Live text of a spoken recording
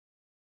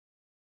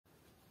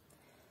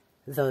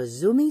The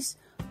Zoomies,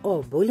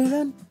 or bully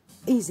run,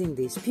 is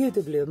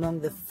indisputably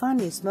among the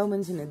funniest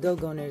moments in a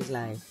dog owner's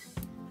life.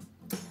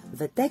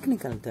 The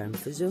technical term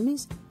for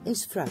Zoomies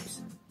is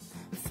FRAPS,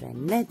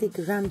 Frenetic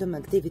Random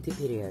Activity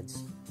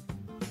Periods.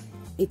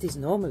 It is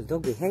normal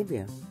dog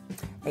behaviour,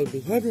 a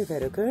behaviour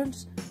that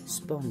occurs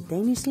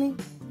spontaneously,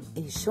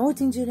 is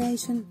short in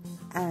duration,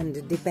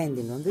 and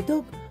depending on the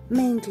dog,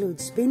 may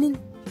include spinning,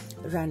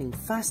 running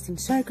fast in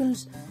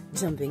circles,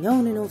 jumping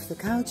on and off the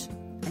couch,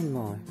 and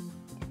more.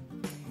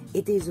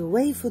 It is a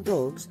way for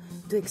dogs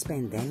to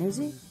expend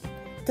energy,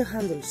 to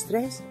handle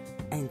stress,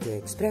 and to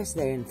express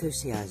their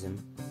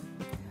enthusiasm.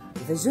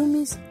 The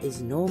Zoomies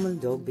is normal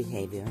dog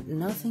behavior,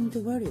 nothing to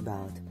worry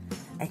about,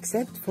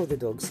 except for the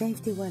dog's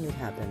safety when it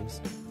happens.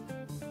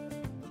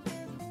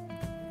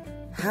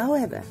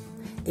 However,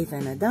 if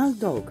an adult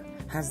dog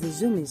has the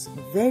Zoomies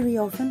very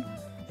often,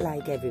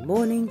 like every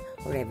morning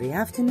or every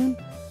afternoon,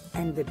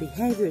 and the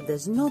behavior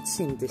does not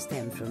seem to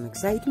stem from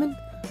excitement,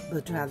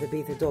 but rather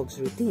be the dog's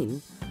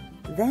routine,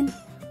 then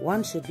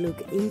one should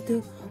look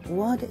into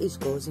what is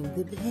causing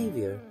the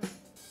behavior.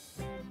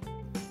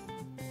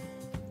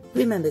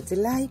 Remember to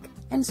like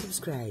and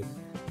subscribe.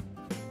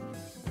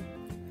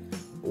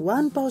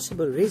 One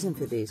possible reason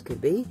for this could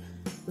be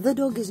the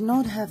dog is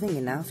not having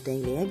enough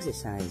daily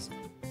exercise.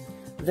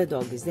 The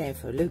dog is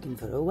therefore looking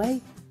for a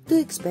way to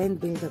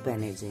expend built-up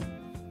energy.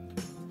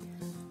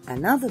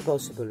 Another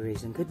possible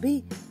reason could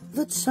be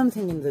that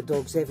something in the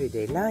dog's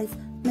everyday life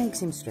makes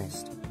him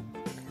stressed.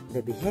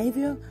 The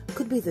behavior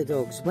could be the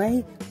dog's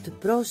way to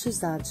process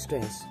that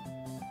stress.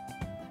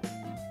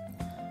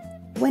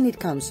 When it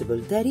comes to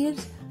bull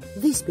terriers,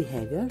 this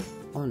behavior,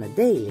 on a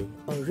daily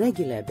or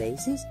regular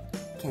basis,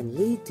 can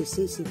lead to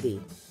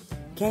CCD,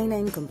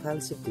 canine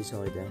compulsive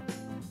disorder.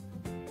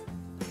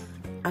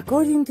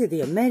 According to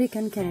the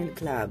American Kennel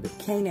Club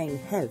Canine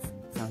Health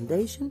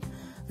Foundation,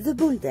 the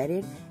bull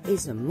terrier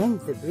is among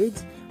the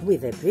breeds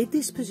with a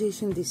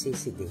predisposition to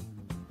CCD.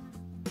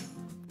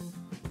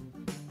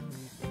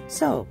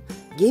 So,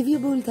 give your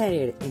bull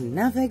terrier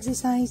enough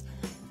exercise,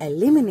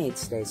 eliminate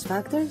stress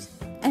factors,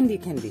 and you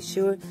can be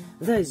sure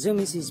the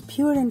Zoomies is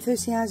pure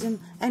enthusiasm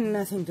and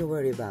nothing to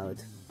worry about.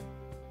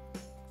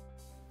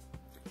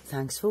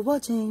 Thanks for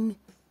watching.